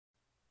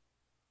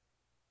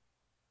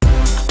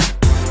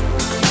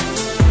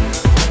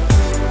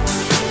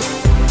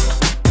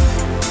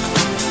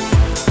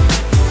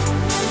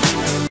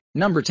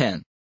Number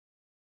 10.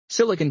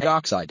 Silicon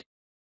dioxide.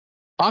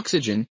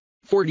 Oxygen,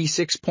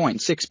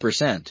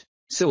 46.6%,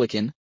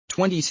 silicon,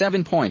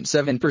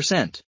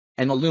 27.7%,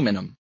 and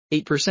aluminum,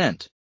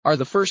 8%, are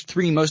the first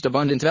three most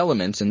abundant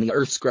elements in the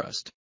Earth's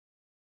crust.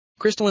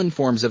 Crystalline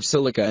forms of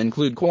silica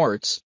include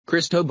quartz,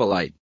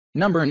 cristobalite.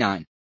 Number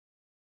 9.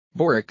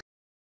 Borax.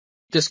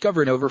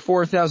 Discovered over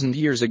 4,000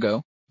 years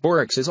ago,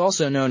 borax is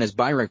also known as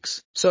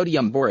Birex,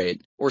 sodium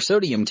borate, or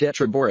sodium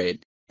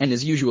tetraborate, and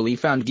is usually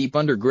found deep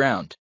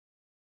underground.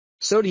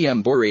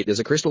 Sodium borate is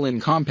a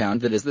crystalline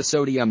compound that is the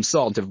sodium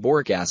salt of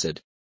boric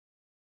acid.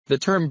 The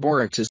term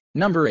borax is.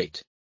 Number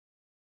 8.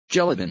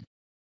 Gelatin.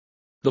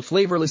 The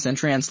flavorless and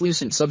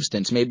translucent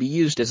substance may be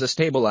used as a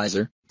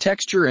stabilizer,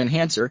 texture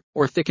enhancer,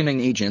 or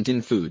thickening agent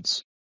in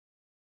foods.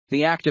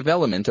 The active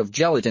element of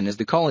gelatin is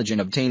the collagen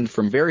obtained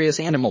from various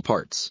animal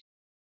parts.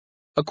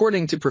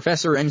 According to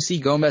Professor M.C.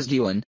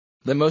 Gomez-Dillon,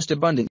 the most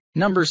abundant.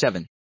 Number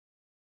 7.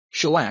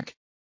 Shellac.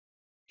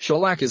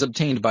 Shellac is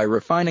obtained by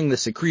refining the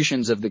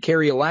secretions of the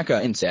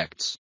Caryolaca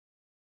insects.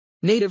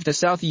 Native to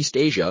Southeast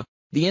Asia,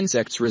 the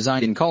insects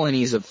reside in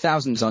colonies of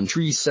thousands on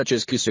trees such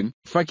as kusum,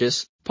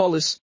 ficus,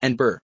 pullus, and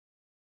burr.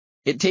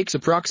 It takes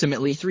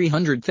approximately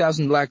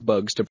 300,000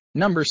 lac-bugs to.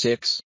 Number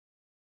 6.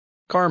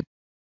 Carmine.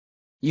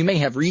 You may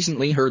have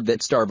recently heard that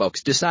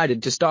Starbucks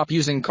decided to stop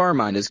using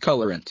carmine as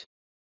colorant.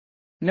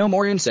 No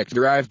more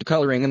insect-derived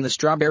coloring in the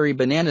strawberry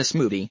banana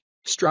smoothie,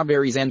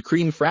 strawberries and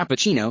cream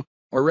frappuccino,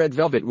 or red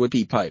velvet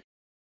whoopie pie.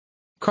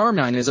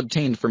 Carmine is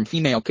obtained from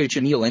female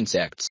cochineal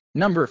insects.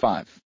 Number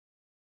 5.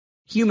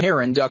 Human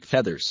hair and duck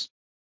feathers.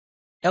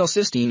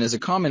 L-cysteine is a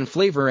common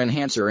flavor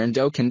enhancer and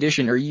dough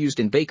conditioner used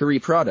in bakery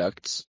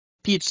products,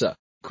 pizza,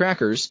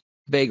 crackers,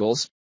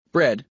 bagels,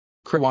 bread,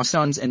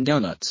 croissants and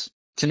donuts,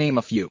 to name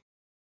a few.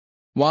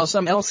 While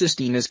some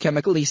L-cysteine is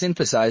chemically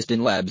synthesized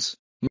in labs.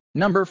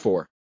 Number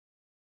 4.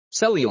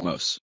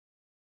 Cellulose.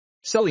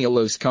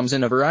 Cellulose comes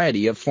in a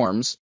variety of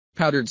forms: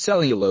 powdered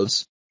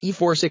cellulose,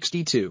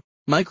 E462,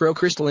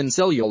 microcrystalline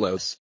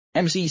cellulose,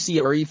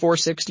 MCC or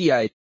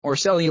E468, or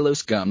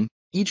cellulose gum,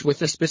 each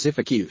with a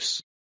specific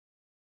use.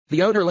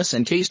 The odorless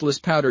and tasteless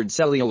powdered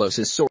cellulose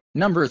is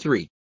Number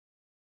 3.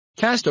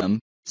 Castoreum,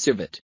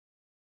 civet.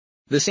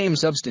 The same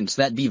substance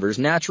that beavers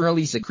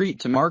naturally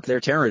secrete to mark their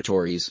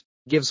territories,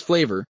 gives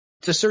flavor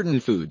to certain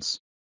foods.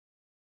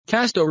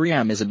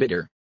 Castoreum is a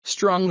bitter,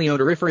 strongly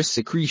odoriferous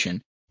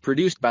secretion,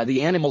 produced by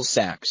the animal's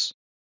sacs.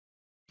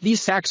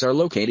 These sacs are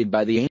located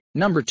by the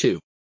Number 2.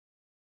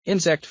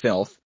 Insect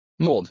filth,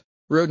 mold,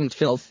 rodent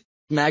filth,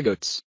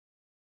 maggots.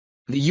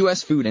 The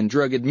U.S. Food and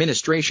Drug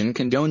Administration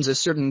condones a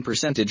certain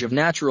percentage of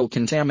natural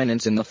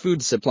contaminants in the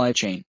food supply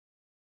chain.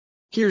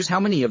 Here's how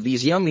many of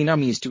these yummy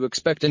nummies to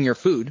expect in your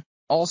food: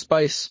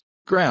 allspice,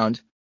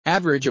 ground,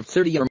 average of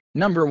 30 or.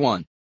 Number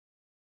 1.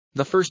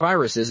 The first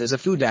viruses as a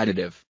food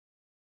additive.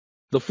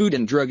 The Food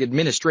and Drug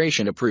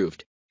Administration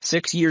approved,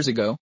 6 years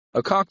ago,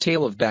 a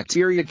cocktail of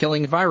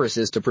bacteria-killing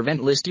viruses to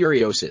prevent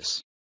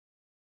listeriosis.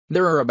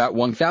 There are about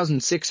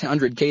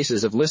 1,600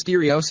 cases of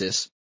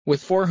listeriosis,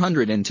 with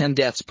 410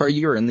 deaths per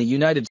year in the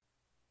United States.